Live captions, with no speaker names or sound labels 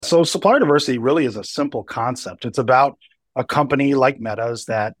So supplier diversity really is a simple concept. It's about a company like Meta's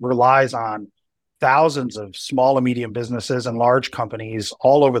that relies on thousands of small and medium businesses and large companies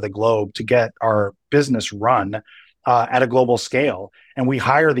all over the globe to get our business run at a global scale. And we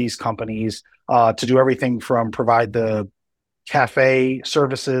hire these companies to do everything from provide the cafe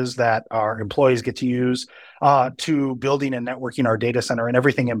services that our employees get to use to building and networking our data center and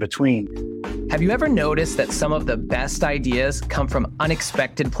everything in between. Have you ever noticed that some of the best ideas come from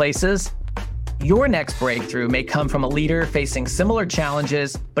unexpected places? Your next breakthrough may come from a leader facing similar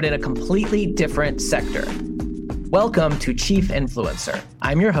challenges, but in a completely different sector. Welcome to Chief Influencer.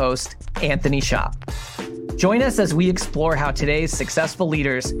 I'm your host, Anthony Shop. Join us as we explore how today's successful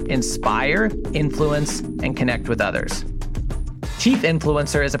leaders inspire, influence, and connect with others. Chief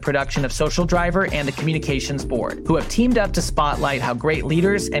Influencer is a production of Social Driver and the Communications Board, who have teamed up to spotlight how great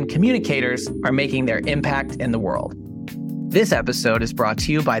leaders and communicators are making their impact in the world. This episode is brought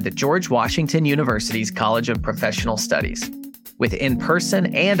to you by the George Washington University's College of Professional Studies. With in-person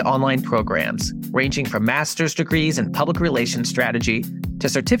and online programs, ranging from master's degrees in public relations strategy to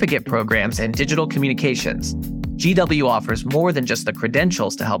certificate programs in digital communications, GW offers more than just the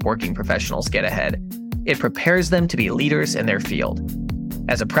credentials to help working professionals get ahead. It prepares them to be leaders in their field.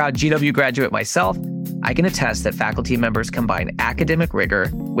 As a proud GW graduate myself, I can attest that faculty members combine academic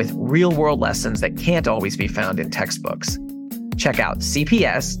rigor with real-world lessons that can't always be found in textbooks. Check out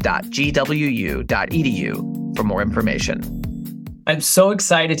cps.gwu.edu for more information. I'm so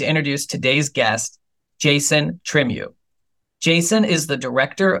excited to introduce today's guest, Jason Trimiew. Jason is the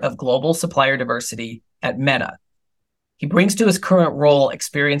Director of Global Supplier Diversity at Meta. He brings to his current role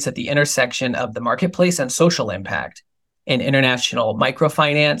experience at the intersection of the marketplace and social impact in international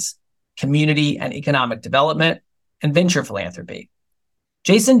microfinance, community and economic development, and venture philanthropy.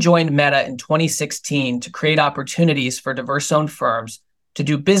 Jason joined Meta in 2016 to create opportunities for diverse-owned firms to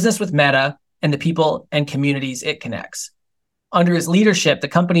do business with Meta and the people and communities it connects. Under his leadership, the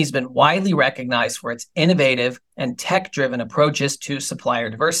company's been widely recognized for its innovative and tech-driven approaches to supplier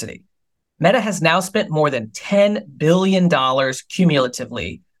diversity. Meta has now spent more than $10 billion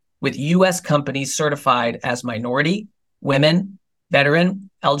cumulatively with U.S. companies certified as minority, women, veteran,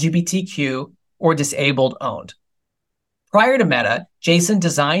 LGBTQ, or disabled owned. Prior to Meta, Jason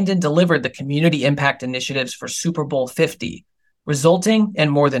designed and delivered the community impact initiatives for Super Bowl 50, resulting in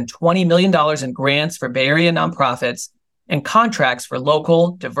more than $20 million in grants for Bay Area nonprofits and contracts for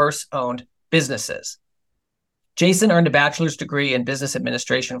local, diverse-owned businesses. Jason earned a bachelor's degree in business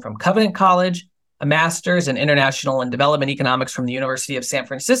administration from Covenant College, a master's in international and development economics from the University of San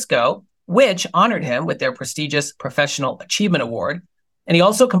Francisco, which honored him with their prestigious Professional Achievement Award. And he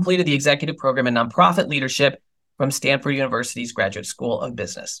also completed the executive program in nonprofit leadership from Stanford University's Graduate School of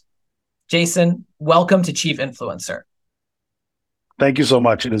Business. Jason, welcome to Chief Influencer. Thank you so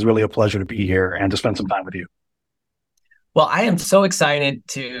much. It is really a pleasure to be here and to spend some time with you. Well, I am so excited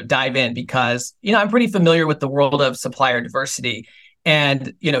to dive in because, I'm pretty familiar with the world of supplier diversity.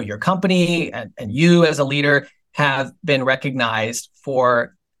 And, your company and you as a leader have been recognized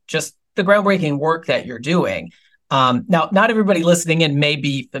for just the groundbreaking work that you're doing. Now, not everybody listening in may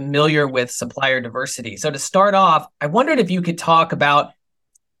be familiar with supplier diversity. So to start off, I wondered if you could talk about,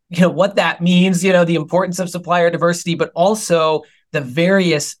 what that means, the importance of supplier diversity, but also the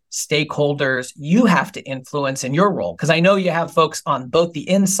various stakeholders you have to influence in your role. Because I know you have folks on both the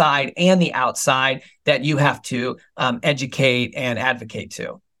inside and the outside that you have to educate and advocate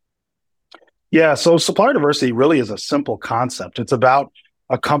to. Yeah, so supplier diversity really is a simple concept. It's about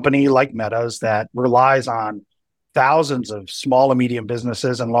a company like Meta's that relies on thousands of small and medium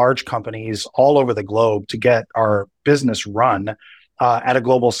businesses and large companies all over the globe to get our business run at a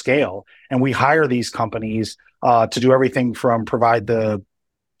global scale. And we hire these companies to do everything from provide the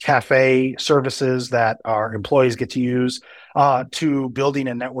cafe services that our employees get to use to building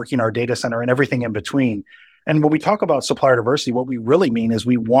and networking our data center and everything in between. And when we talk about supplier diversity, what we really mean is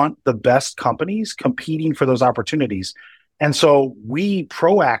we want the best companies competing for those opportunities. And so we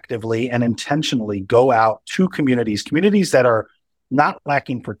proactively and intentionally go out to communities that are not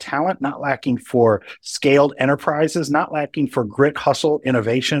lacking for talent, not lacking for scaled enterprises, not lacking for grit, hustle,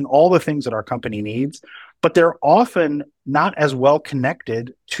 innovation, all the things that our company needs, but they're often not as well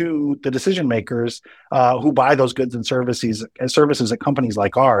connected to the decision makers who buy those goods and services at companies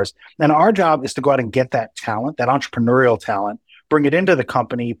like ours. And our job is to go out and get that talent, that entrepreneurial talent, bring it into the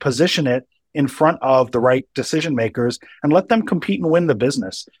company, position it in front of the right decision makers and let them compete and win the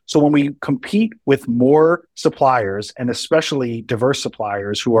business. So when we compete with more suppliers, and especially diverse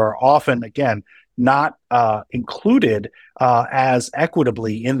suppliers who are often, again, not included as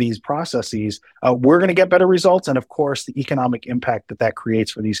equitably in these processes, we're going to get better results. And of course, the economic impact that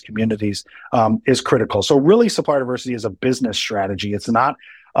creates for these communities is critical. So really, supplier diversity is a business strategy. It's not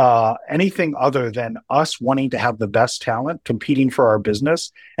anything other than us wanting to have the best talent competing for our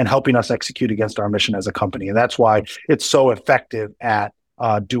business and helping us execute against our mission as a company. And that's why it's so effective at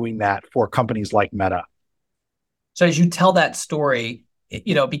doing that for companies like Meta. So as you tell that story,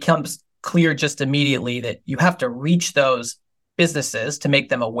 it becomes clear just immediately that you have to reach those businesses to make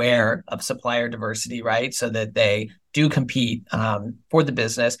them aware of supplier diversity, right? So that they do compete for the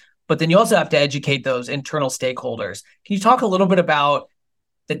business. But then you also have to educate those internal stakeholders. Can you talk a little bit about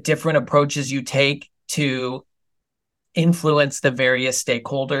the different approaches you take to influence the various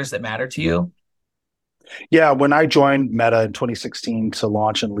stakeholders that matter to you? Yeah, when I joined Meta in 2016 to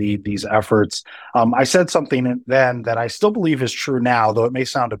launch and lead these efforts, I said something then that I still believe is true now, though it may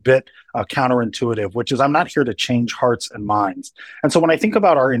sound a bit counterintuitive, which is I'm not here to change hearts and minds. And so when I think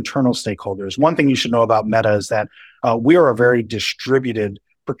about our internal stakeholders, one thing you should know about Meta is that we are a very distributed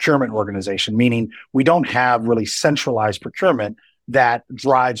procurement organization, meaning we don't have really centralized procurement that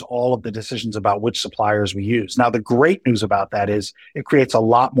drives all of the decisions about which suppliers we use. Now, the great news about that is it creates a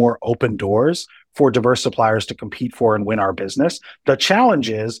lot more open doors for diverse suppliers to compete for and win our business. The challenge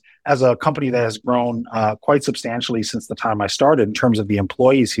is, as a company that has grown quite substantially since the time I started in terms of the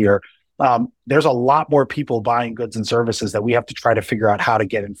employees here, there's a lot more people buying goods and services that we have to try to figure out how to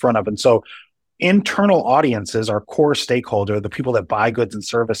get in front of. And so internal audiences, our core stakeholder, the people that buy goods and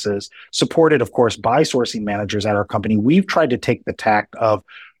services, supported, of course, by sourcing managers at our company, we've tried to take the tact of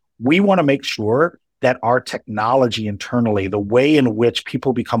we want to make sure that our technology internally, the way in which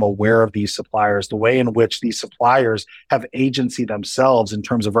people become aware of these suppliers, the way in which these suppliers have agency themselves in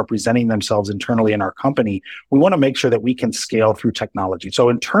terms of representing themselves internally in our company, we want to make sure that we can scale through technology. So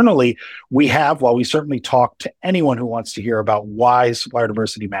internally, we have, while we certainly talk to anyone who wants to hear about why supplier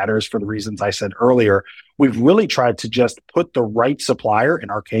diversity matters for the reasons I said earlier, we've really tried to just put the right supplier,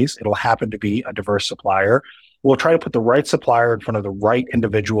 in our case, it'll happen to be a diverse supplier. We'll try to put the right supplier in front of the right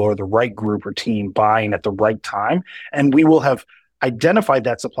individual or the right group or team buying at the right time. And we will have identified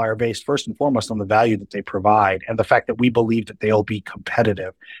that supplier based first and foremost on the value that they provide and the fact that we believe that they'll be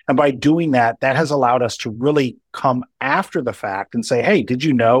competitive. And by doing that, that has allowed us to really come after the fact and say, hey, did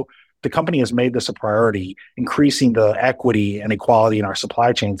you know the company has made this a priority, increasing the equity and equality in our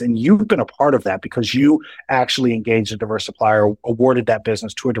supply chains. And you've been a part of that because you actually engaged a diverse supplier, awarded that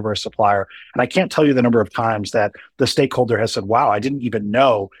business to a diverse supplier. And I can't tell you the number of times that the stakeholder has said, wow, I didn't even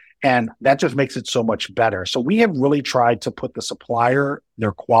know. And that just makes it so much better. So we have really tried to put the supplier,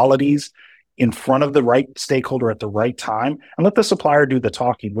 their qualities, in front of the right stakeholder at the right time and let the supplier do the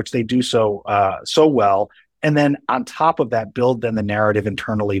talking, which they do so well. And then on top of that, build then the narrative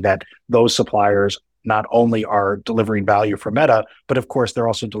internally that those suppliers not only are delivering value for Meta, but of course, they're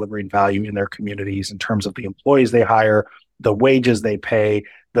also delivering value in their communities in terms of the employees they hire, the wages they pay,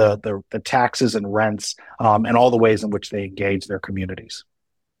 the taxes and rents, and all the ways in which they engage their communities.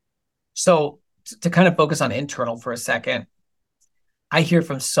 So to kind of focus on internal for a second, I hear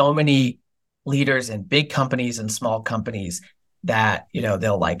from so many leaders in big companies and small companies that,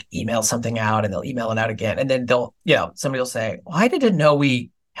 they'll like email something out and they'll email it out again. And then somebody will say, well, I didn't know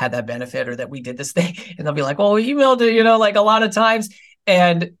we had that benefit or that we did this thing. And they'll be like, well, we emailed it, like a lot of times.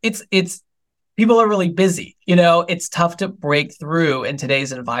 And it's people are really busy. It's tough to break through in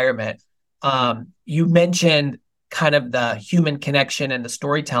today's environment. You mentioned kind of the human connection and the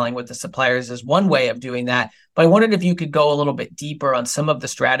storytelling with the suppliers is one way of doing that. But I wondered if you could go a little bit deeper on some of the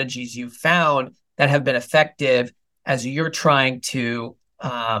strategies you've found that have been effective as you're trying to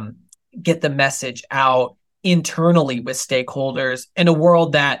get the message out internally with stakeholders in a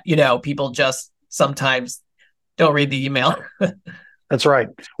world that, people just sometimes don't read the email. That's right.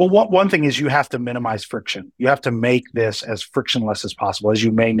 Well, one thing is you have to minimize friction. You have to make this as frictionless as possible. As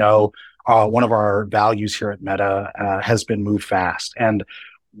you may know, one of our values here at Meta has been move fast. And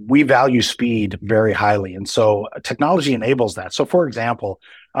we value speed very highly. And so technology enables that. So for example,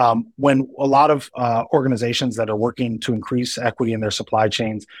 when a lot of organizations that are working to increase equity in their supply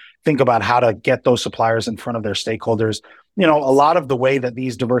chains think about how to get those suppliers in front of their stakeholders, a lot of the way that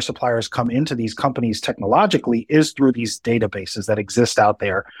these diverse suppliers come into these companies technologically is through these databases that exist out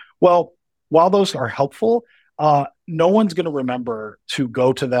there. Well, while those are helpful, no one's going to remember to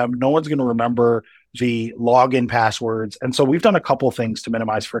go to them. No one's going to remember the login passwords. And so we've done a couple of things to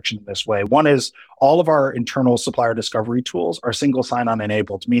minimize friction in this way. One is all of our internal supplier discovery tools are single sign-on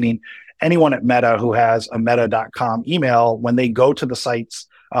enabled, meaning anyone at Meta who has a meta.com email, when they go to the sites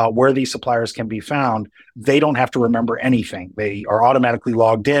where these suppliers can be found, they don't have to remember anything. They are automatically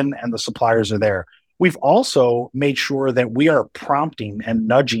logged in and the suppliers are there. We've also made sure that we are prompting and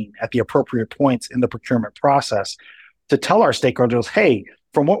nudging at the appropriate points in the procurement process to tell our stakeholders, hey,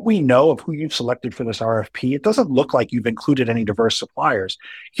 from what we know of who you've selected for this RFP, it doesn't look like you've included any diverse suppliers.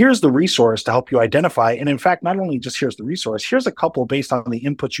 Here's the resource to help you identify. And in fact, not only just here's the resource, here's a couple based on the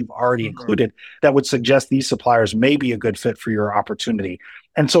inputs you've already included that would suggest these suppliers may be a good fit for your opportunity.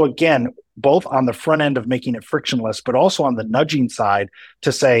 And so again, both on the front end of making it frictionless, but also on the nudging side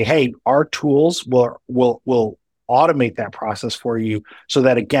to say, hey, our tools will automate that process for you so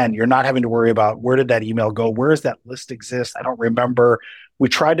that, again, you're not having to worry about where did that email go? Where does that list exist? I don't remember. We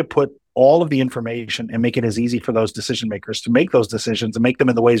tried to put all of the information and make it as easy for those decision makers to make those decisions and make them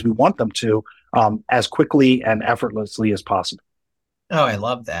in the ways we want them to, as quickly and effortlessly as possible. Oh, I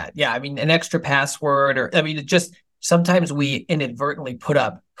love that. Yeah. I mean, an extra password, or I mean, it just sometimes we inadvertently put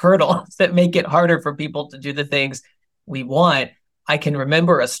up hurdles that make it harder for people to do the things we want. I can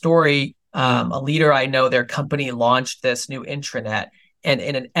remember a story. A leader I know, their company launched this new intranet, and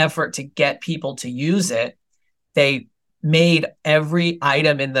in an effort to get people to use it, they made every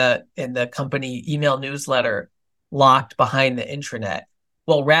item in the company email newsletter locked behind the intranet.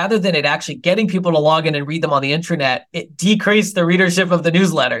 Well, rather than it actually getting people to log in and read them on the intranet, it decreased the readership of the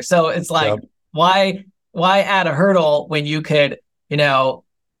newsletter. So it's like, yep. Why add a hurdle when you could,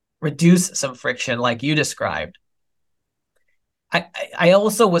 reduce some friction like you described? I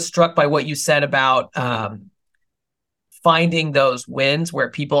also was struck by what you said about finding those wins where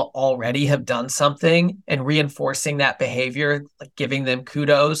people already have done something and reinforcing that behavior, like giving them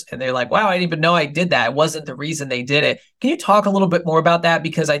kudos. And they're like, wow, I didn't even know I did that. It wasn't the reason they did it. Can you talk a little bit more about that?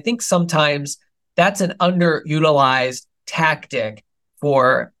 Because I think sometimes that's an underutilized tactic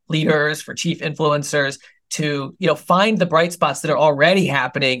for leaders, for chief influencers to, find the bright spots that are already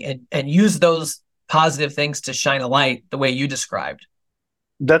happening and use those positive things to shine a light the way you described.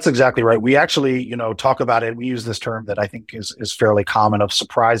 That's exactly right. We actually, talk about it. We use this term that I think is fairly common of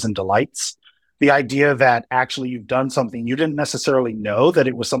surprise and delights. The idea that actually you've done something you didn't necessarily know that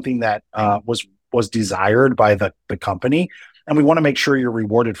it was something that was desired by the company, and we want to make sure you're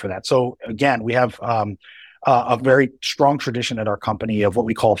rewarded for that. So again, we have a very strong tradition at our company of what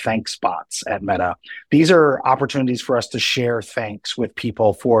we call thanks spots at Meta. These are opportunities for us to share thanks with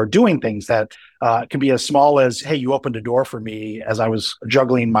people for doing things that can be as small as, hey, you opened a door for me as I was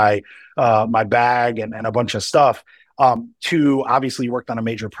juggling my bag and a bunch of stuff, to obviously you worked on a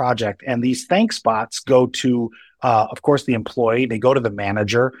major project. And these thanks spots go to, of course, the employee, they go to the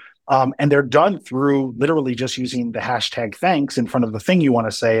manager, and they're done through literally just using the hashtag thanks in front of the thing you want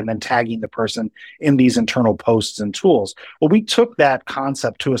to say and then tagging the person in these internal posts and tools. Well, we took that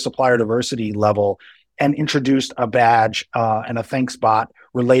concept to a supplier diversity level and introduced a badge and a thanks bot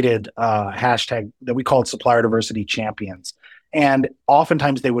related hashtag that we called Supplier Diversity Champions. And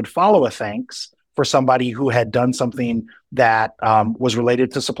oftentimes they would follow a thanks for somebody who had done something that was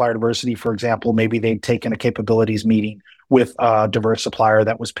related to supplier diversity. For example, maybe they'd taken a capabilities meeting with a diverse supplier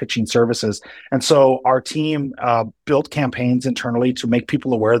that was pitching services. And so our team built campaigns internally to make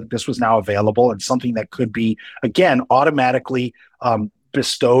people aware that this was now available and something that could be, again, automatically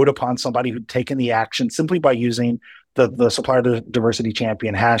bestowed upon somebody who'd taken the action simply by using the supplier diversity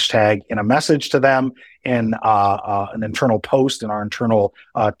champion hashtag in a message to them, in an internal post in our internal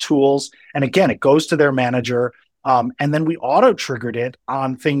tools. And again, it goes to their manager. And then we auto-triggered it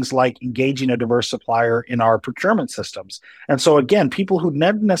on things like engaging a diverse supplier in our procurement systems. And so again, people who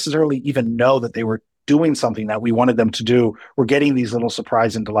never necessarily even know that they were doing something that we wanted them to do were getting these little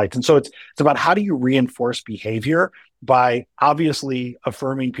surprise and delights. And so it's about how do you reinforce behavior by obviously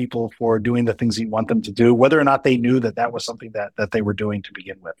affirming people for doing the things you want them to do, whether or not they knew that that was something that they were doing to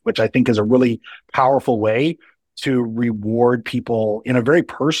begin with, which I think is a really powerful way to reward people in a very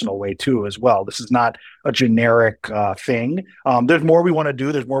personal way too, as well. This is not a generic thing. There's more we want to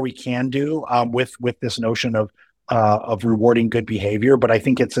do. There's more we can do with this notion of rewarding good behavior. But I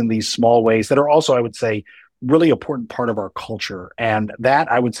think it's in these small ways that are also, I would say, really important part of our culture. And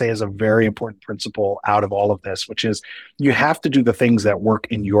that I would say is a very important principle out of all of this, which is you have to do the things that work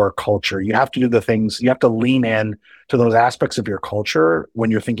in your culture. You have to do the things, you have to lean in to those aspects of your culture when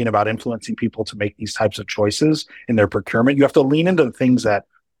you're thinking about influencing people to make these types of choices in their procurement. You have to lean into the things that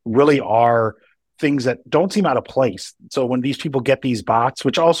really are things that don't seem out of place. So when these people get these bots,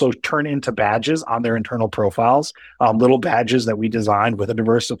 which also turn into badges on their internal profiles, little badges that we designed with a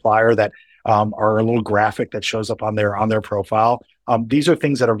diverse supplier that are a little graphic that shows up on their profile. These are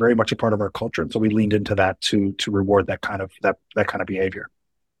things that are very much a part of our culture, and so we leaned into that to reward that kind of behavior.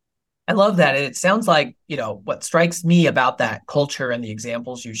 I love that. It sounds like, what strikes me about that culture and the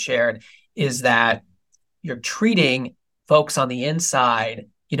examples you shared is that you're treating folks on the inside,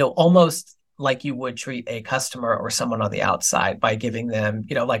 almost like you would treat a customer or someone on the outside by giving them,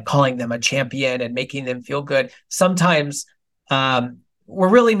 like calling them a champion and making them feel good. Sometimes we're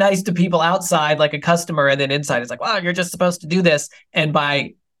really nice to people outside, like a customer, and then inside it's like, wow, you're just supposed to do this. And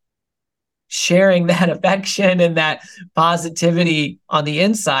by sharing that affection and that positivity on the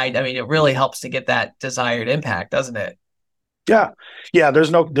inside, I mean, it really helps to get that desired impact, doesn't it? Yeah, yeah.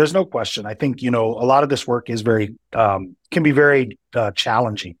 There's no question. I think a lot of this work is very can be very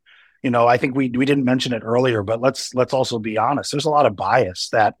challenging. I think we didn't mention it earlier, but let's also be honest. There's a lot of bias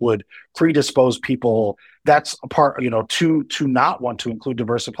that would predispose people. That's a part, to not want to include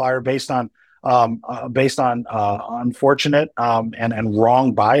diverse supplier based on unfortunate and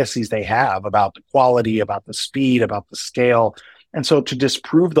wrong biases they have about the quality, about the speed, about the scale. And so to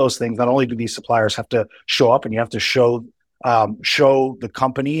disprove those things, not only do these suppliers have to show up and you have to show the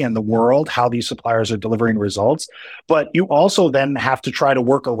company and the world how these suppliers are delivering results, but you also then have to try to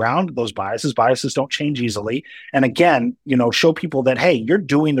work around those biases. Biases don't change easily, and again, show people that hey, you're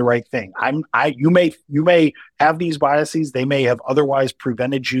doing the right thing. You may have these biases; they may have otherwise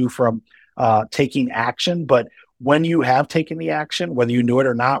prevented you from taking action, but when you have taken the action, whether you knew it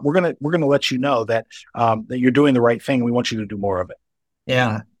or not, we're gonna let you know that that you're doing the right thing. We want you to do more of it.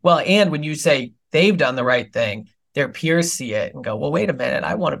 Yeah. Well, and when you say they've done the right thing, their peers see it and go, well, wait a minute,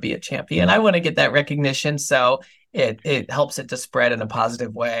 I want to be a champion. I want to get that recognition. So it helps it to spread in a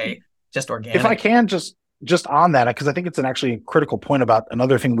positive way, just If I organic. can just on that, because I think it's an actually critical point about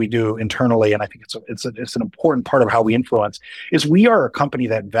another thing we do internally, and I think it's an important part of how we influence, is we are a company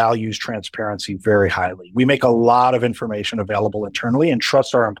that values transparency very highly. We make a lot of information available internally and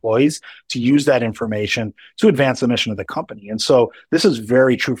trust our employees to use that information to advance the mission of the company. And so this is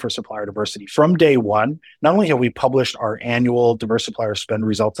very true for supplier diversity. From day one, not only have we published our annual diverse supplier spend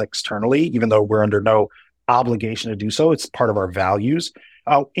results externally, even though we're under no obligation to do so, it's part of our values.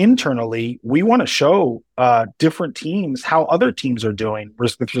 Internally, we want to show different teams how other teams are doing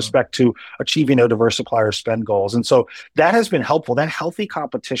with respect to achieving a diverse supplier spend goals. And so that has been helpful. That healthy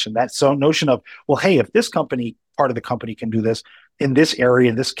competition, that so notion of, well, hey, if this company, part of the company can do this in this area,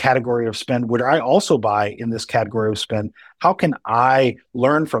 in this category of spend, would I also buy in this category of spend? How can I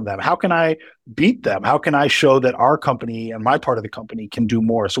learn from them? How can I beat them? How can I show that our company and my part of the company can do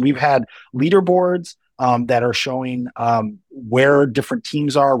more? So we've had leaderboards that are showing where different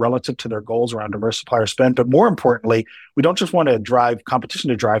teams are relative to their goals around diverse supplier spend. But more importantly, we don't just want to drive competition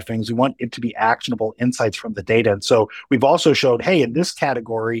to drive things. We want it to be actionable insights from the data. And so we've also showed, hey, in this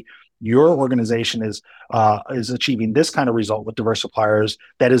category, your organization is achieving this kind of result with diverse suppliers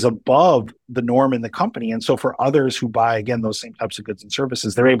that is above the norm in the company. And so for others who buy, again, those same types of goods and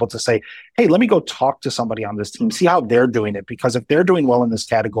services, they're able to say, hey, let me go talk to somebody on this team, see how they're doing it. Because if they're doing well in this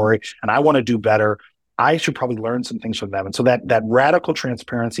category and I want to do better, I should probably learn some things from them. And so that radical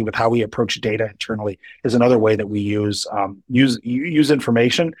transparency with how we approach data internally is another way that we use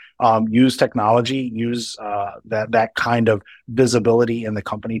information, use technology, use that kind of visibility in the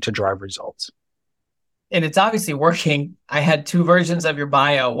company to drive results. And it's obviously working. I had two versions of your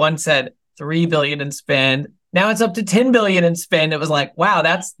bio. One said 3 billion in spend. Now it's up to 10 billion in spend. It was like, wow,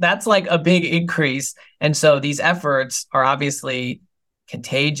 that's like a big increase. And so these efforts are obviously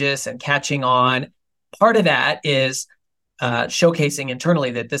contagious and catching on. Part of that is showcasing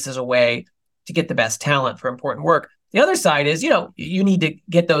internally that this is a way to get the best talent for important work. The other side is, you need to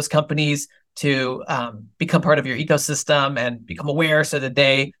get those companies to become part of your ecosystem and become aware so that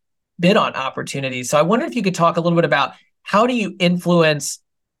they bid on opportunities. So I wonder if you could talk a little bit about how do you influence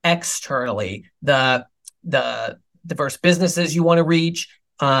externally the diverse businesses you want to reach.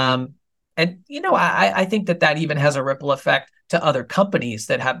 I think that even has a ripple effect to other companies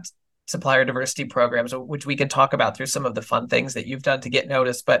that have supplier diversity programs, which we can talk about through some of the fun things that you've done to get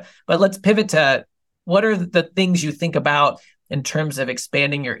noticed. But let's pivot to what are the things you think about in terms of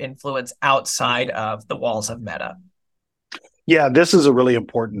expanding your influence outside of the walls of Meta? Yeah, this is a really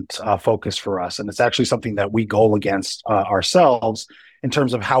important focus for us. And it's actually something that we goal against ourselves in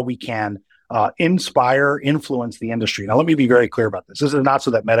terms of how we can inspire, influence the industry. Now, let me be very clear about this. This is not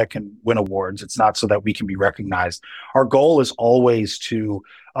so that Meta can win awards. It's not so that we can be recognized. Our goal is always to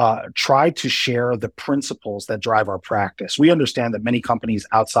try to share the principles that drive our practice. We understand that many companies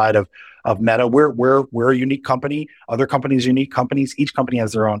outside of Meta, we're a unique company. Other companies are unique companies. Each company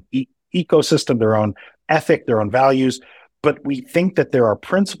has their own ecosystem, their own ethic, their own values. But we think that there are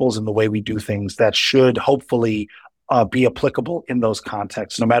principles in the way we do things that should hopefully be applicable in those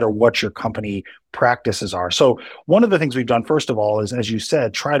contexts, no matter what your company practices are. So one of the things we've done, first of all, is, as you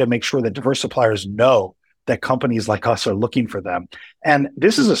said, try to make sure that diverse suppliers know that companies like us are looking for them. And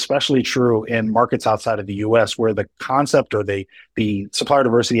this is especially true in markets outside of the US, where the concept or the supplier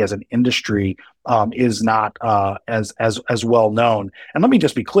diversity as an industry is not as well known. And let me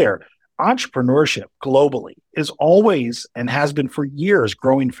just be clear. Entrepreneurship globally is always and has been for years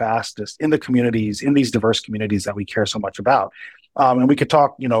growing fastest in the communities, in these diverse communities that we care so much about. And we could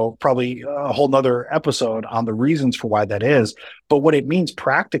talk, probably a whole nother episode on the reasons for why that is. But what it means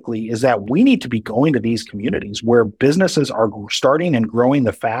practically is that we need to be going to these communities where businesses are starting and growing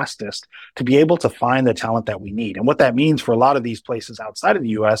the fastest to be able to find the talent that we need. And what that means for a lot of these places outside of the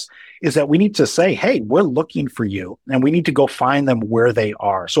US is that we need to say, hey, we're looking for you, and we need to go find them where they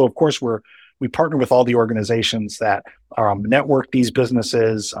are. So, of course, we partner with all the organizations that network these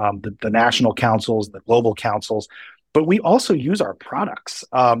businesses, the national councils, the global councils. But we also use our products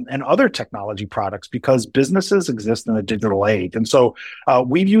and other technology products because businesses exist in a digital age. And so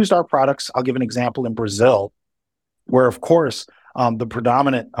we've used our products. I'll give an example in Brazil, where, of course, the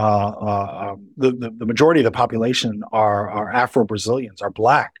predominant, the majority of the population are Afro-Brazilians, are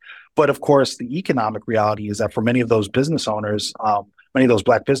Black. But of course, the economic reality is that for many of those business owners, many of those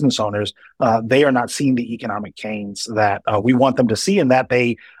Black business owners, they are not seeing the economic gains that we want them to see and that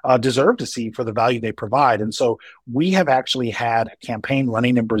they deserve to see for the value they provide. And so we have actually had a campaign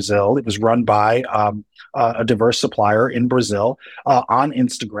running in Brazil. It was run by a diverse supplier in Brazil on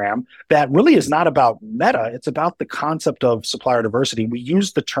Instagram that really is not about Meta. It's about the concept of supplier diversity. We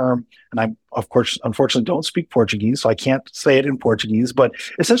use the term, and I, of course, unfortunately don't speak Portuguese, so I can't say it in Portuguese, but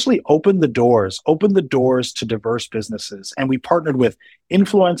essentially open the doors to diverse businesses. And we partnered with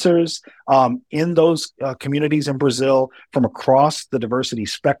influencers in those communities in Brazil from across the diversity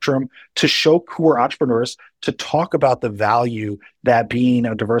spectrum to show who are entrepreneurs, to talk about the value that being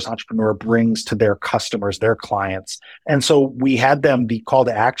a diverse entrepreneur brings to their customers, their clients. And so we had them, the call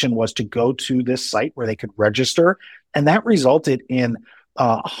to action was to go to this site where they could register. And that resulted in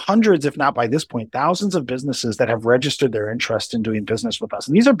hundreds, if not by this point, thousands of businesses that have registered their interest in doing business with us.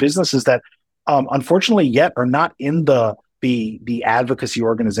 And these are businesses that unfortunately yet are not in the advocacy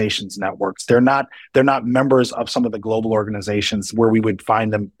organizations networks. They're not members of some of the global organizations where we would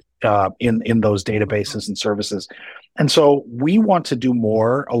find them in those databases and services. And so we want to do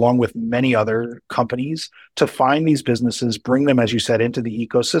more, along with many other companies, to find these businesses, bring them, as you said, into the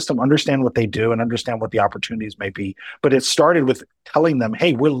ecosystem, understand what they do and understand what the opportunities may be. But it started with telling them,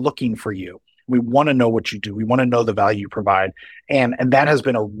 hey, we're looking for you. We want to know what you do. We want to know the value you provide. And that has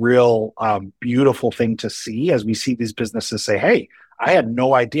been a real beautiful thing to see as we see these businesses say, hey, I had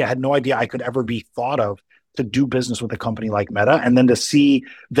no idea I could ever be thought of to do business with a company like Meta. And then to see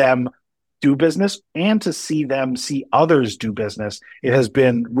them do business and to see them see others do business, it has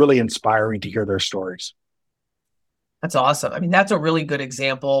been really inspiring to hear their stories. That's awesome. I mean, that's a really good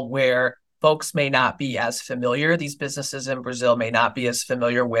example where folks may not be as familiar. These businesses in Brazil may not be as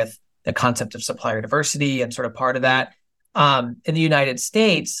familiar with the concept of supplier diversity and sort of part of that. In the United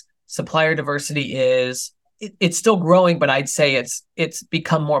States, supplier diversity it's still growing, but I'd say it's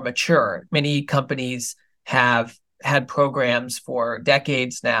become more mature. Many companies have had programs for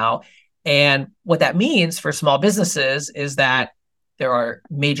decades now. And what that means for small businesses is that there are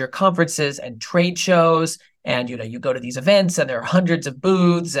major conferences and trade shows, and you go to these events and there are hundreds of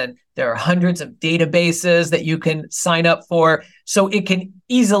booths and there are hundreds of databases that you can sign up for. So it can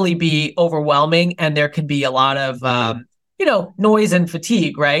easily be overwhelming, and there can be a lot of noise and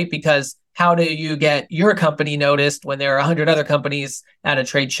fatigue, right? Because how do you get your company noticed when there are 100 other companies at a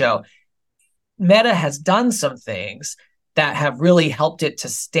trade show? Meta has done some things that have really helped it to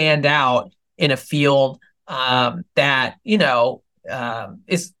stand out in a field that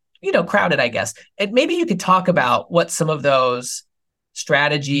is crowded, I guess. And maybe you could talk about what some of those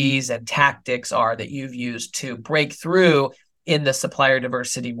strategies and tactics are that you've used to break through in the supplier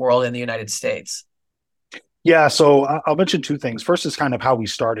diversity world in the United States. Yeah, so I'll mention two things. First is kind of how we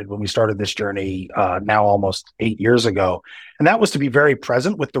started when we started this journey now almost 8 years ago. And that was to be very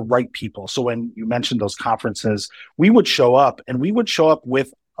present with the right people. So when you mentioned those conferences, we would show up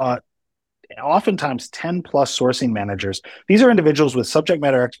with oftentimes 10 plus sourcing managers. These are individuals with subject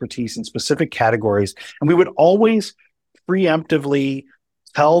matter expertise in specific categories. And we would always preemptively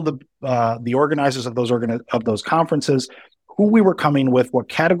tell the organizers of those conferences who we were coming with, what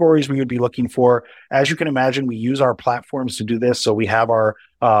categories we would be looking for. As you can imagine, we use our platforms to do this. So we've had our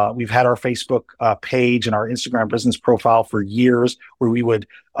Facebook page and our Instagram business profile for years, where we would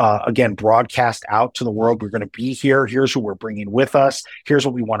again broadcast out to the world. We're going to be here. Here's who we're bringing with us. Here's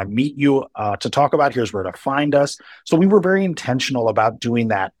what we want to meet you to talk about. Here's where to find us. So we were very intentional about doing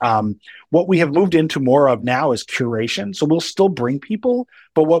that. What we have moved into more of now is curation. So we'll still bring people,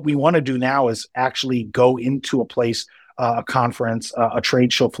 but what we want to do now is actually go into a place, a conference, a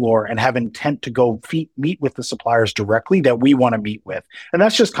trade show floor, and have intent to go meet with the suppliers directly that we want to meet with. And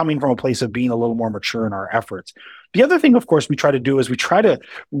that's just coming from a place of being a little more mature in our efforts. The other thing, of course, we try to do is we try to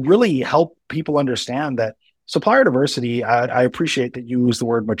really help people understand that supplier diversity, I appreciate that you use the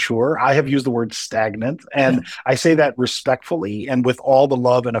word mature. I have used the word stagnant, and I say that respectfully and with all the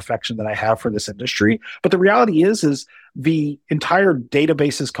love and affection that I have for this industry. But the reality is the entire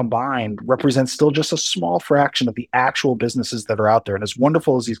databases combined represent still just a small fraction of the actual businesses that are out there. And as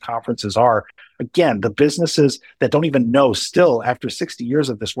wonderful as these conferences are, again, the businesses that don't even know still, after 60 years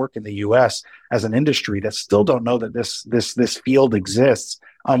of this work in the US as an industry, that still don't know that this field exists.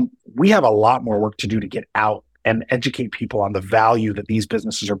 We have a lot more work to do to get out and educate people on the value that these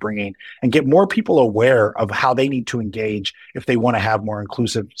businesses are bringing and get more people aware of how they need to engage if they want to have more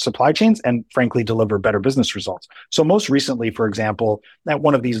inclusive supply chains and, frankly, deliver better business results. So most recently, for example, at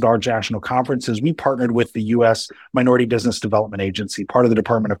one of these large national conferences, we partnered with the U.S. Minority Business Development Agency, part of the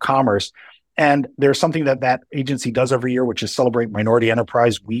Department of Commerce. And there's something that agency does every year, which is celebrate Minority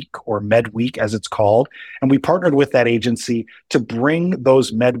Enterprise Week, or Med Week as it's called. And we partnered with that agency to bring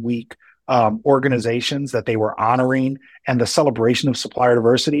those Med Week organizations that they were honoring and the celebration of supplier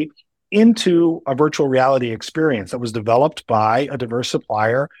diversity into a virtual reality experience that was developed by a diverse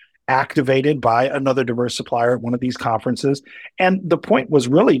supplier, activated by another diverse supplier at one of these conferences. And the point was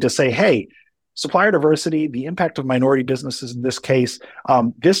really to say, hey, supplier diversity, the impact of minority businesses in this case,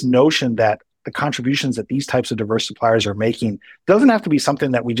 this notion that the contributions that these types of diverse suppliers are making doesn't have to be something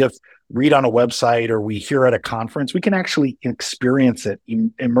that we just read on a website or we hear at a conference. We can actually experience it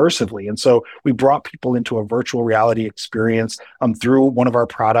immersively. And so we brought people into a virtual reality experience through one of our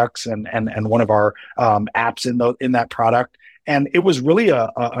products and one of our apps in that product. And it was really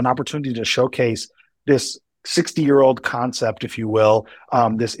an opportunity to showcase this 60-year-old concept, if you will,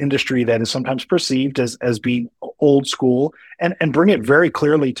 this industry that is sometimes perceived as being old school, and bring it very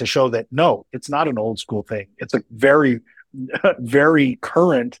clearly to show that, no, it's not an old school thing. It's a very, very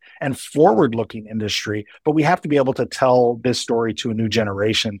current and forward-looking industry, but we have to be able to tell this story to a new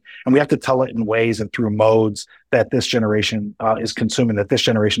generation, and we have to tell it in ways and through modes that this generation is consuming, that this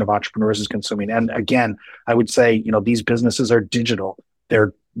generation of entrepreneurs is consuming. And again, I would say, these businesses are digital.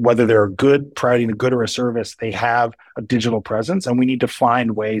 Whether they're providing a good or a service, they have a digital presence, and we need to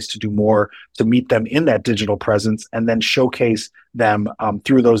find ways to do more to meet them in that digital presence and then showcase them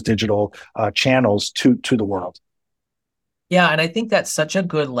through those digital channels to the world. Yeah, and I think that's such a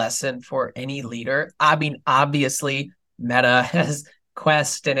good lesson for any leader. I mean, obviously, Meta has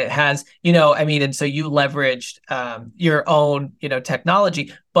Quest, and it has, and so you leveraged your own,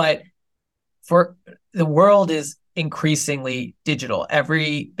 technology, but for the world is increasingly digital.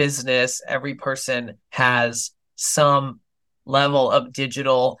 Every business, every person has some level of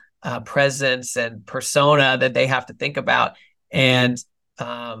digital presence and persona that they have to think about. And,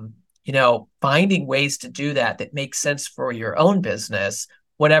 finding ways to do that make sense for your own business,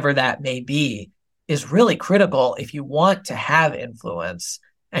 whatever that may be, is really critical if you want to have influence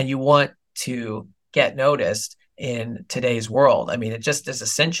and you want to get noticed in today's world. I mean, it just is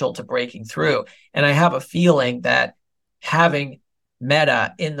essential to breaking through. And I have a feeling that having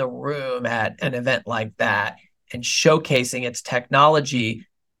Meta in the room at an event like that and showcasing its technology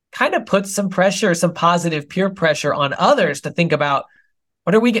kind of puts some pressure, some positive peer pressure on others to think about,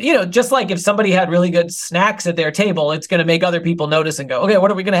 what are we, just like if somebody had really good snacks at their table, it's going to make other people notice and go, okay,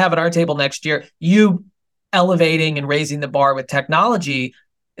 what are we going to have at our table next year? You elevating and raising the bar with technology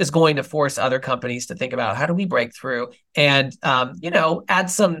is going to force other companies to think about, how do we break through and,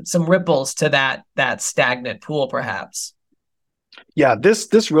 add some ripples to that stagnant pool, perhaps. Yeah,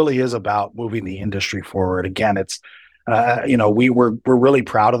 this really is about moving the industry forward. Again, it's we're really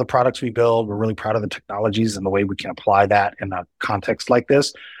proud of the products we build. We're really proud of the technologies and the way we can apply that in a context like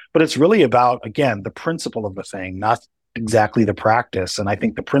this. But it's really about, again, the principle of the thing, not exactly the practice. And I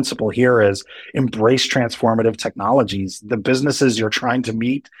think the principle here is embrace transformative technologies. The businesses you're trying to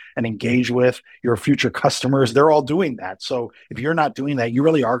meet and engage with, your future customers, they're all doing that. So if you're not doing that, you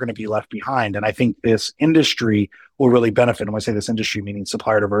really are going to be left behind. And I think this industry will really benefit. And when I say this industry, meaning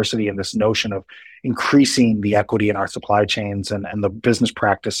supplier diversity and this notion of increasing the equity in our supply chains and the business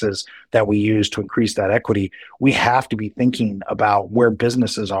practices that we use to increase that equity, we have to be thinking about where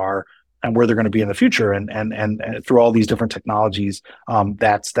businesses are and where they're going to be in the future, and through all these different technologies,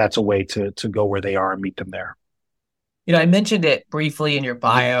 that's a way to go where they are and meet them there. I mentioned it briefly in your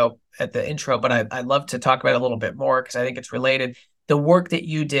bio at the intro, but I'd love to talk about it a little bit more because I think it's related. The work that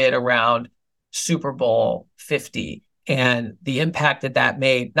you did around Super Bowl 50 and the impact that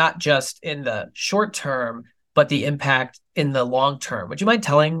made, not just in the short term, but the impact in the long term. Would you mind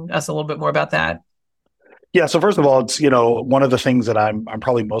telling us a little bit more about that? Yeah. So first of all, it's one of the things that I'm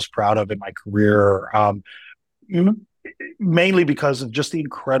probably most proud of in my career, mainly because of just the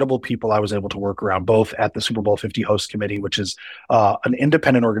incredible people I was able to work around, both at the Super Bowl 50 host committee, which is an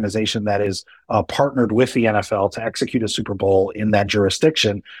independent organization that is partnered with the NFL to execute a Super Bowl in that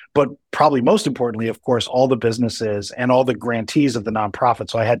jurisdiction. But probably most importantly, of course, all the businesses and all the grantees of the nonprofit.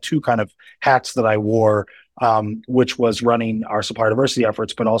 So I had two kind of hats that I wore, which was running our supplier diversity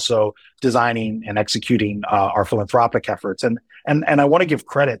efforts, but also designing and executing our philanthropic efforts. And I want to give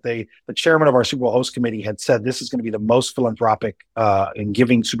credit. The chairman of our Super Bowl host committee had said this is going to be the most philanthropic and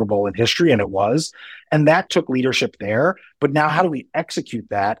giving Super Bowl in history, and it was. And that took leadership there. But now, how do we execute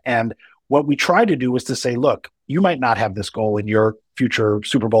that? And what we tried to do was to say, look, you might not have this goal in your future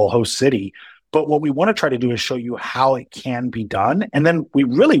Super Bowl host city, but what we want to try to do is show you how it can be done. And then we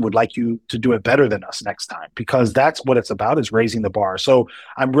really would like you to do it better than us next time, because that's what it's about, is raising the bar. So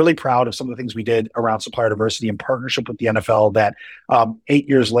I'm really proud of some of the things we did around supplier diversity in partnership with the NFL that 8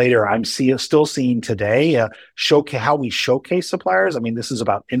 years later, I'm still seeing today, how we showcase suppliers. I mean, this is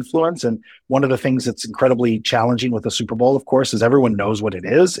about influence. And one of the things that's incredibly challenging with the Super Bowl, of course, is everyone knows what it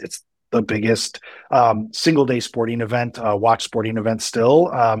is. It's the biggest single day sporting event, watch sporting event still.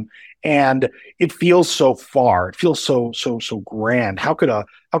 And it feels so far. It feels so grand. How could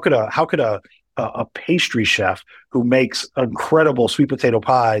a pastry chef who makes incredible sweet potato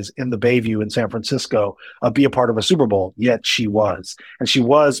pies in the Bayview in San Francisco be a part of a Super Bowl? Yet she was, and she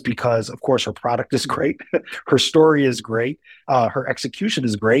was because, of course, her product is great, her story is great, her execution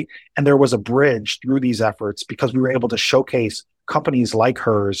is great, and there was a bridge through these efforts because we were able to showcase companies like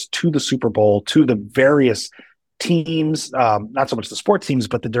hers to the Super Bowl, to the various teams, not so much the sports teams,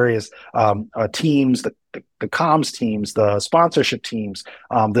 but the various teams, the comms teams, the sponsorship teams,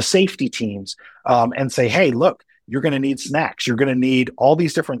 the safety teams, and say, hey, look, you're going to need snacks. You're going to need all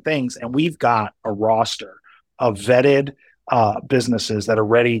these different things. And we've got a roster of vetted businesses that are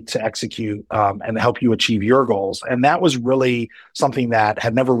ready to execute and help you achieve your goals. And that was really something that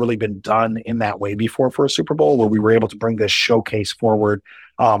had never really been done in that way before for a Super Bowl, where we were able to bring this showcase forward,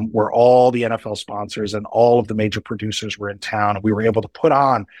 where all the NFL sponsors and all of the major producers were in town. And we were able to put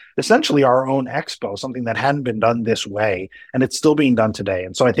on essentially our own expo, something that hadn't been done this way. And it's still being done today.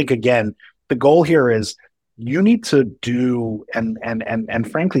 And so I think, again, the goal here is you need to do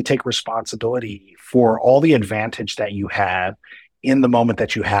and frankly take responsibility for all the advantage that you have in the moment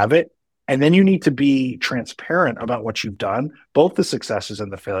that you have it. And then you need to be transparent about what you've done, both the successes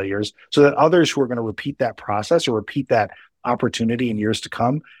and the failures, so that others who are going to repeat that process or repeat that opportunity in years to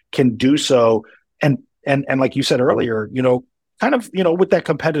come can do so. And like you said earlier, kind of, with that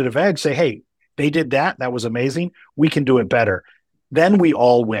competitive edge, say, hey, they did that. That was amazing. We can do it better. Then we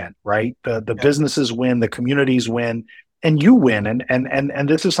all win, right? The businesses win, the communities win, and you win. And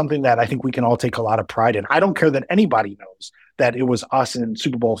this is something that I think we can all take a lot of pride in. I don't care that anybody knows that it was us in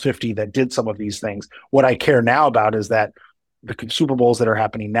Super Bowl 50 that did some of these things. What I care now about is that the Super Bowls that are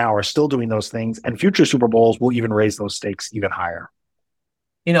happening now are still doing those things, and future Super Bowls will even raise those stakes even higher.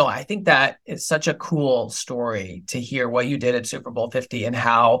 I think that is such a cool story to hear what you did at Super Bowl 50 and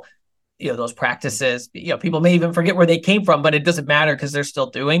how those practices, people may even forget where they came from, but it doesn't matter because they're still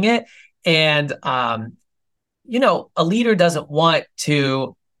doing it. And, a leader doesn't want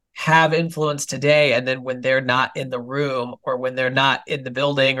to have influence today, and then when they're not in the room or when they're not in the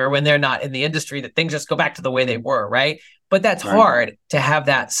building or when they're not in the industry, that things just go back to the way they were, right? But that's hard to have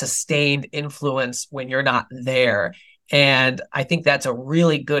that sustained influence when you're not there. And I think that's a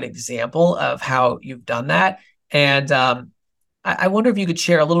really good example of how you've done that. And I wonder if you could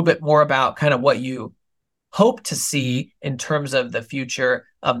share a little bit more about kind of what you hope to see in terms of the future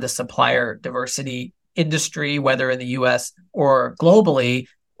of the supplier diversity industry, whether in the US or globally.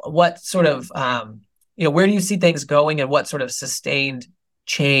 What sort of, where do you see things going, and what sort of sustained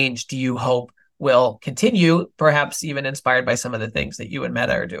change do you hope will continue, perhaps even inspired by some of the things that you and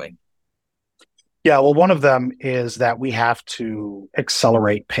Meta are doing? Yeah, well, one of them is that we have to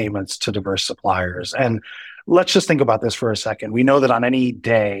accelerate payments to diverse suppliers. And let's just think about this for a second. We know that on any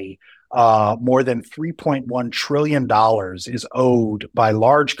day, more than $3.1 trillion is owed by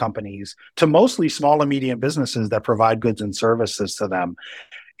large companies to mostly small and medium businesses that provide goods and services to them.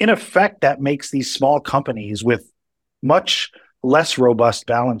 In effect, that makes these small companies with much less robust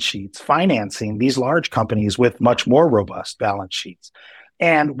balance sheets financing these large companies with much more robust balance sheets.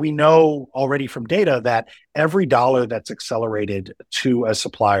 And we know already from data that every dollar that's accelerated to a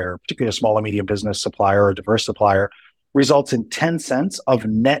supplier, particularly a small and medium business supplier or a diverse supplier, results in 10 cents of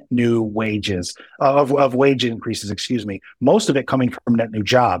net new wages, of wage increases, excuse me, most of it coming from net new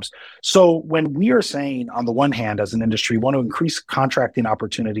jobs. So when we are saying, on the one hand, as an industry, we want to increase contracting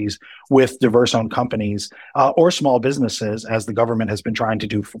opportunities with diverse owned companies or small businesses, as the government has been trying to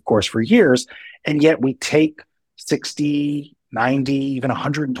do, of course, for years, and yet we take 60, 90, even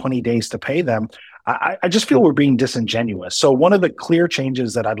 120 days to pay them, I just feel we're being disingenuous. So one of the clear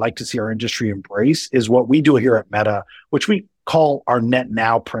changes that I'd like to see our industry embrace is what we do here at Meta, which we call our net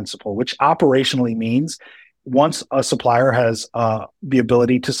now principle, which operationally means once a supplier has the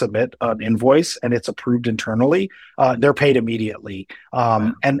ability to submit an invoice and it's approved internally, they're paid immediately.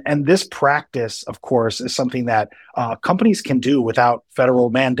 And this practice, of course, is something that companies can do without federal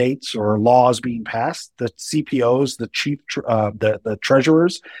mandates or laws being passed. The CPOs, the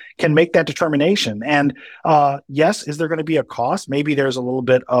treasurers, can make that determination. And yes, is there going to be a cost? Maybe there's a little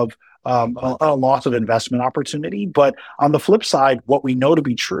bit of a loss of investment opportunity. But on the flip side, what we know to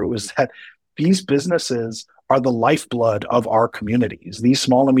be true is that these businesses are the lifeblood of our communities. These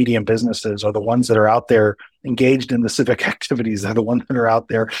small and medium businesses are the ones that are out there engaged in the civic activities. They're the ones that are out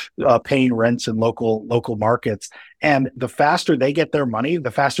there paying rents in local markets. And the faster they get their money, the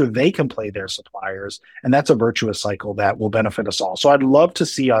faster they can pay their suppliers. And that's a virtuous cycle that will benefit us all. So I'd love to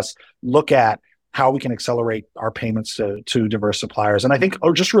see us look at how we can accelerate our payments to diverse suppliers. And I think,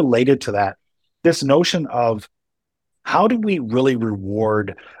 just related to that, this notion of how do we really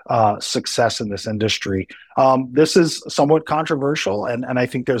reward success in this industry? This is somewhat controversial, and I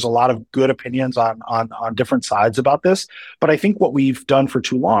think there's a lot of good opinions on different sides about this. But I think what we've done for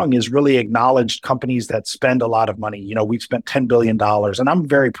too long is really acknowledged companies that spend a lot of money. You know, we've spent $10 billion, and I'm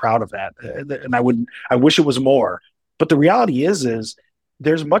very proud of that. And I wish it was more. But the reality is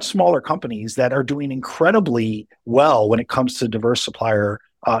there's much smaller companies that are doing incredibly well when it comes to diverse supplier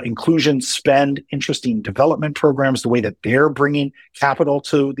inclusion, spend, interesting development programs, the way that they're bringing capital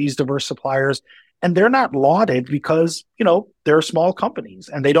to these diverse suppliers. And they're not lauded because, you know, they're small companies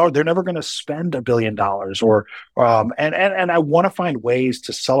and they're never going to spend $1 billion and I want to find ways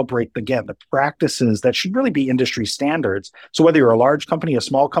to celebrate, again, the practices that should really be industry standards. So whether you're a large company, a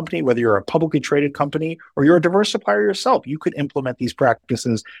small company, whether you're a publicly traded company, or you're a diverse supplier yourself, you could implement these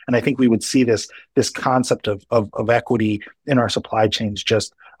practices. And I think we would see this concept of equity in our supply chains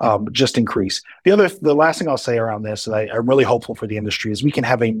just increase. The last thing I'll say around this, and I'm really hopeful for the industry, is we can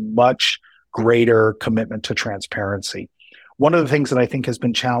have a much greater commitment to transparency. One of the things that I think has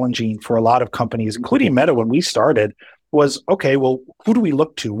been challenging for a lot of companies, including Meta when we started, was, okay, well, who do we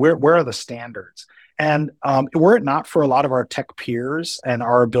look to? Where are the standards? And were it not for a lot of our tech peers and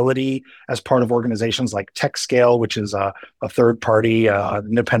our ability as part of organizations like TechScale, which is a third party,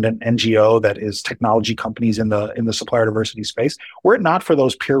 independent NGO that is technology companies in the supplier diversity space, were it not for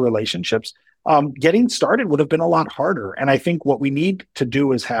those peer relationships, getting started would have been a lot harder. And I think what we need to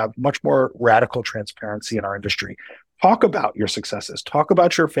do is have much more radical transparency in our industry. Talk about your successes, talk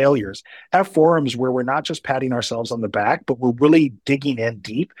about your failures, have forums where we're not just patting ourselves on the back, but we're really digging in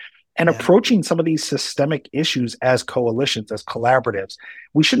deep and approaching some of these systemic issues as coalitions, as collaboratives.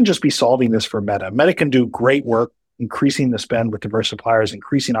 We shouldn't just be solving this for Meta. Meta can do great work, increasing the spend with diverse suppliers,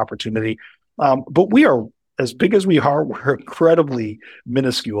 increasing opportunity. But we are, as big as we are, we're incredibly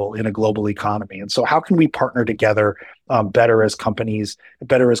minuscule in a global economy. And so how can we partner together better as companies,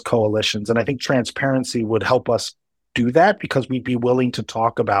 better as coalitions? And I think transparency would help us do that, because we'd be willing to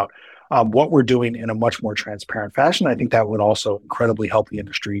talk about what we're doing in a much more transparent fashion. I think that would also incredibly help the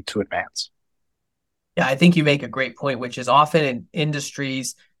industry to advance. Yeah, I think you make a great point, which is often in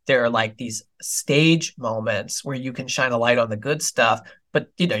industries, there are like these stage moments where you can shine a light on the good stuff, but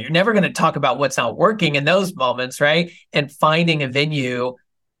you're never going to talk about what's not working in those moments, right? And finding a venue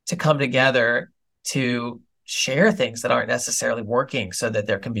to come together to share things that aren't necessarily working so that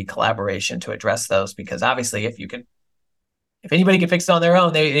there can be collaboration to address those. Because obviously, if anybody can fix it on their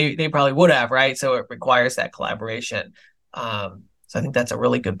own, they probably would have, right? So it requires that collaboration. So I think that's a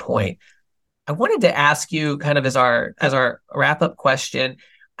really good point. I wanted to ask you, kind of as our wrap-up question,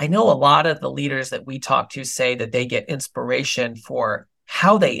 I know a lot of the leaders that we talk to say that they get inspiration for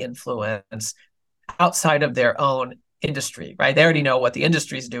how they influence outside of their own industry, right? They already know what the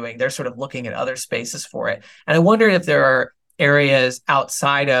industry is doing. They're sort of looking at other spaces for it. And I wonder if there are areas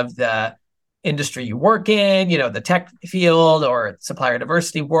outside of the industry you work in, the tech field or supplier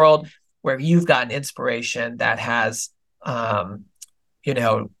diversity world, where you've gotten inspiration that has, you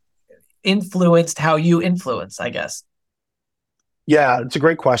know, influenced how you influence, I guess. Yeah, it's a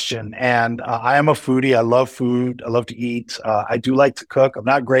great question. And I am a foodie. I love food. I love to eat. I do like to cook. I'm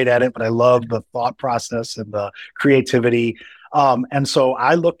not great at it, but I love the thought process and the creativity. And so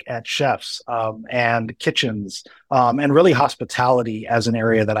I look at chefs and kitchens and really hospitality as an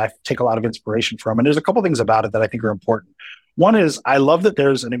area that I take a lot of inspiration from. And there's a couple things about it that I think are important. One is I love that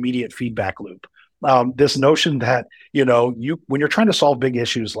there's an immediate feedback loop. This notion that, you when you're trying to solve big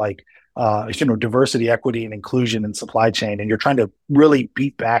issues like diversity, equity, and inclusion in supply chain, and you're trying to really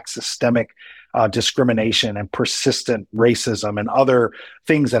beat back systemic discrimination and persistent racism and other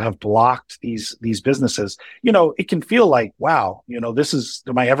things that have blocked these businesses. It can feel like, wow,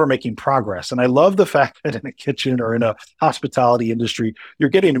 am I ever making progress? And I love the fact that in a kitchen or in a hospitality industry, you're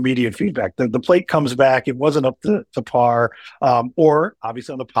getting immediate feedback. The plate comes back, it wasn't up to par, or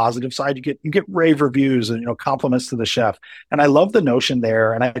obviously on the positive side, you get rave reviews and compliments to the chef. And I love the notion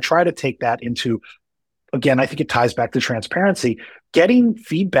there, and I try to take that into, again, I think it ties back to transparency, getting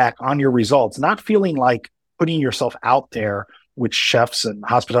feedback on your results, not feeling like putting yourself out there, which chefs and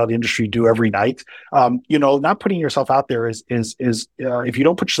hospitality industry do every night. Not putting yourself out there is if you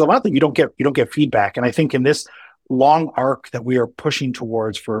don't put yourself out there, you don't get feedback. And I think in this long arc that we are pushing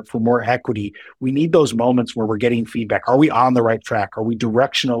towards for more equity, we need those moments where we're getting feedback. Are we on the right track? Are we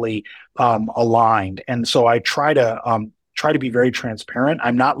directionally aligned? And so I try to be very transparent.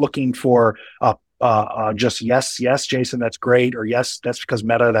 I'm not looking for just yes, Jason, that's great, or yes, that's because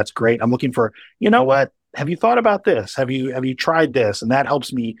Meta, that's great. I'm looking for, what? Have you thought about this? Have you tried this? And that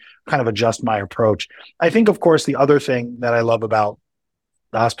helps me kind of adjust my approach. I think, of course, the other thing that I love about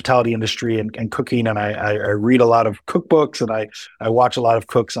the hospitality industry and cooking, and I read a lot of cookbooks, and I watch a lot of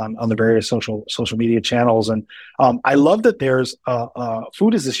cooks on the various social media channels, and I love that there's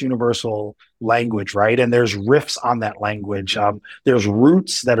food is this universal language, right? And there's riffs on that language. There's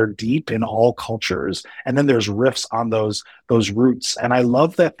roots that are deep in all cultures, and then there's riffs on those roots. And I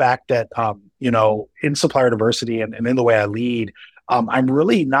love the fact that in supplier diversity and in the way I lead, I'm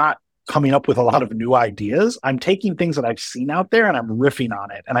really not coming up with a lot of new ideas. I'm taking things that I've seen out there and I'm riffing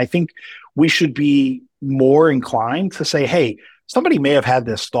on it. And I think we should be more inclined to say, hey, somebody may have had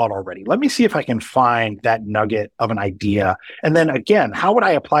this thought already. Let me see if I can find that nugget of an idea. And then again, how would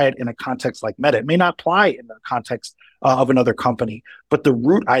I apply it in a context like Meta? It may not apply in the context of another company, but the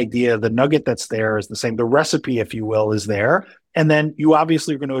root idea, the nugget that's there is the same. The recipe, if you will, is there. And then you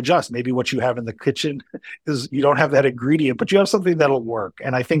obviously are going to adjust. Maybe what you have in the kitchen is you don't have that ingredient, but you have something that'll work.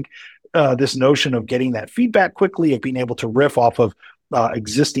 And I think this notion of getting that feedback quickly, of being able to riff off of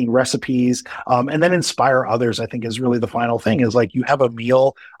existing recipes, and then inspire others, I think is really the final thing. Is like you have a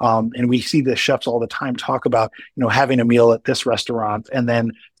meal, and we see the chefs all the time talk about having a meal at this restaurant and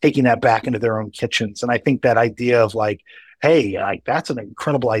then taking that back into their own kitchens. And I think that idea of like, hey, like that's an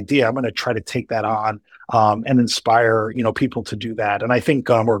incredible idea. I'm going to try to take that on and inspire people to do that. And I think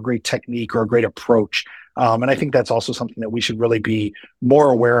or a great technique or a great approach. And I think that's also something that we should really be more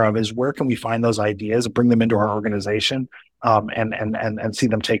aware of, is where can we find those ideas, bring them into our organization, and see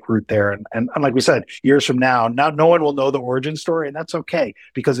them take root there. And like we said, years from now, no one will know the origin story, and that's okay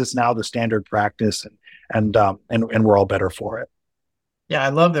because it's now the standard practice, and we're all better for it. Yeah, I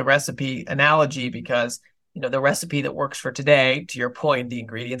love the recipe analogy because the recipe that works for today, to your point, the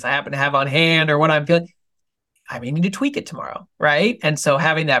ingredients I happen to have on hand or what I'm feeling, I may need to tweak it tomorrow, right? And so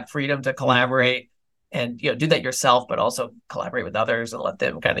having that freedom to collaborate and do that yourself, but also collaborate with others and let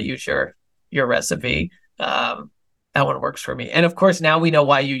them kind of use your recipe. That one works for me. And of course, now we know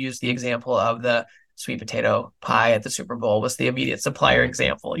why you use the example of the sweet potato pie at the Super Bowl was the immediate supplier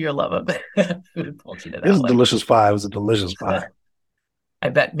example. Your love of food pulled you to that. It was a delicious pie. It was a delicious pie. I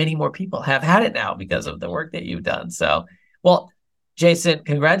bet many more people have had it now because of the work that you've done. So, well, Jason,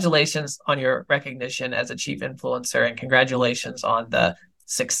 congratulations on your recognition as a chief influencer, and congratulations on the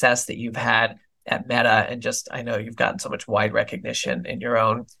success that you've had at Meta. And just, I know you've gotten so much wide recognition in your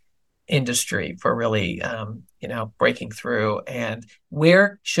own industry for really, breaking through. And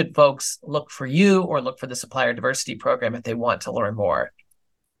where should folks look for you or look for the Supplier Diversity Program if they want to learn more?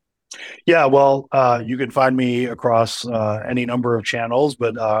 Yeah, well, you can find me across any number of channels,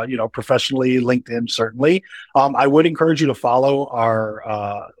 but professionally, LinkedIn certainly. I would encourage you to follow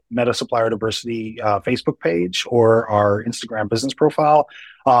our Meta Supplier Diversity Facebook page or our Instagram business profile.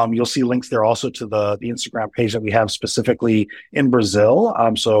 You'll see links there also to the Instagram page that we have specifically in Brazil.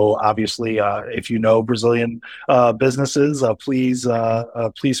 So obviously, if you know Brazilian businesses, please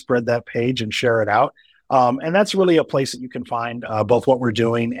spread that page and share it out. And that's really a place that you can find both what we're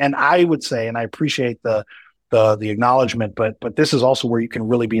doing, and I would say, and I appreciate the acknowledgement, but this is also where you can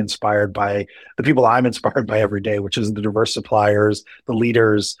really be inspired by the people I'm inspired by every day, which is the diverse suppliers, the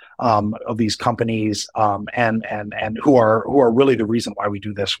leaders of these companies, and who are really the reason why we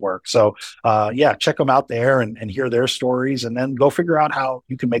do this work. So yeah, check them out there and hear their stories, and then go figure out how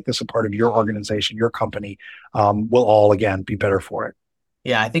you can make this a part of your organization, your company. We'll all again be better for it.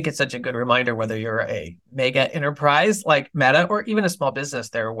 Yeah, I think it's such a good reminder, whether you're a mega enterprise like Meta or even a small business,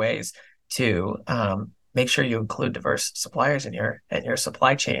 there are ways to make sure you include diverse suppliers in your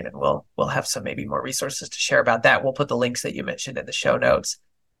supply chain. And we'll have some maybe more resources to share about that. We'll put the links that you mentioned in the show notes.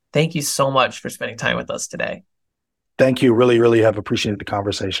 Thank you so much for spending time with us today. Thank you. Really, really have appreciated the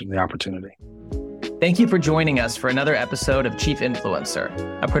conversation, the opportunity. Thank you for joining us for another episode of Chief Influencer,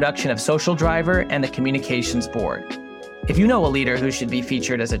 a production of Social Driver and the Communications Board. If you know a leader who should be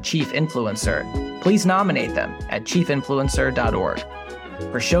featured as a chief influencer, please nominate them at chiefinfluencer.org.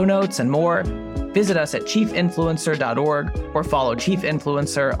 For show notes and more, visit us at chiefinfluencer.org or follow Chief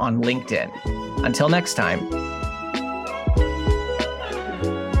Influencer on LinkedIn. Until next time.